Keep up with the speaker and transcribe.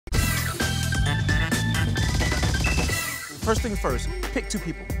first things first, pick 2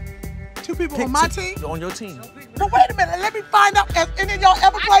 people. 2 people on my team? On your team. But wait a minute, let me find out, has any of y'all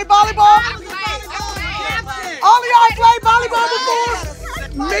ever played volleyball? All of y'all played volleyball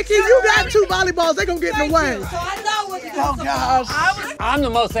before? Mickey, you got 2 volleyballs, they gonna get in the way. Oh gosh. I'm the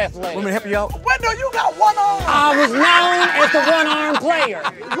most athletic. Want me to help you out? Wendell, you got 1 arm. I was known as the one-arm player.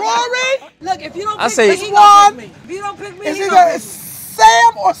 Rory? Look, if you don't pick me, he gonna pick me. If you don't pick me, is either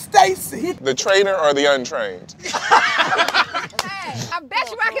Sam or Stacy? The trainer or the untrained? I bet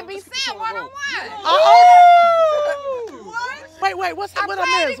you I can beat Sam one-on-one. Wait, what's I what played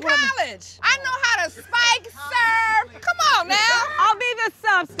I missed? in college. I know how to spike, serve. Come on now. I'll be the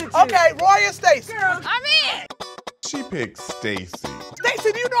substitute. Okay, Roy and Stacy. I'm in. She picked Stacy.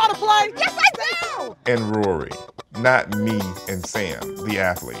 Stacy, do you know how to play? Yes, I do. And Rory, not me and Sam, the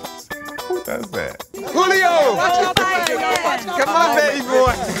athletes. Who does that? Julio! Come on, baby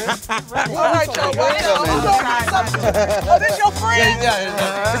boy. All right, y'all. Oh, this your friend?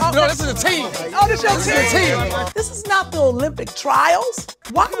 Yeah. No, this is a team. Oh, this your team. This is not the Olympic trials.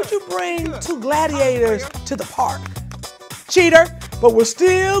 Why would you bring 2 gladiators to the park? Cheater, but we're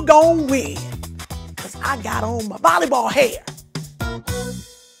still gonna win. Cause I got on my volleyball hair.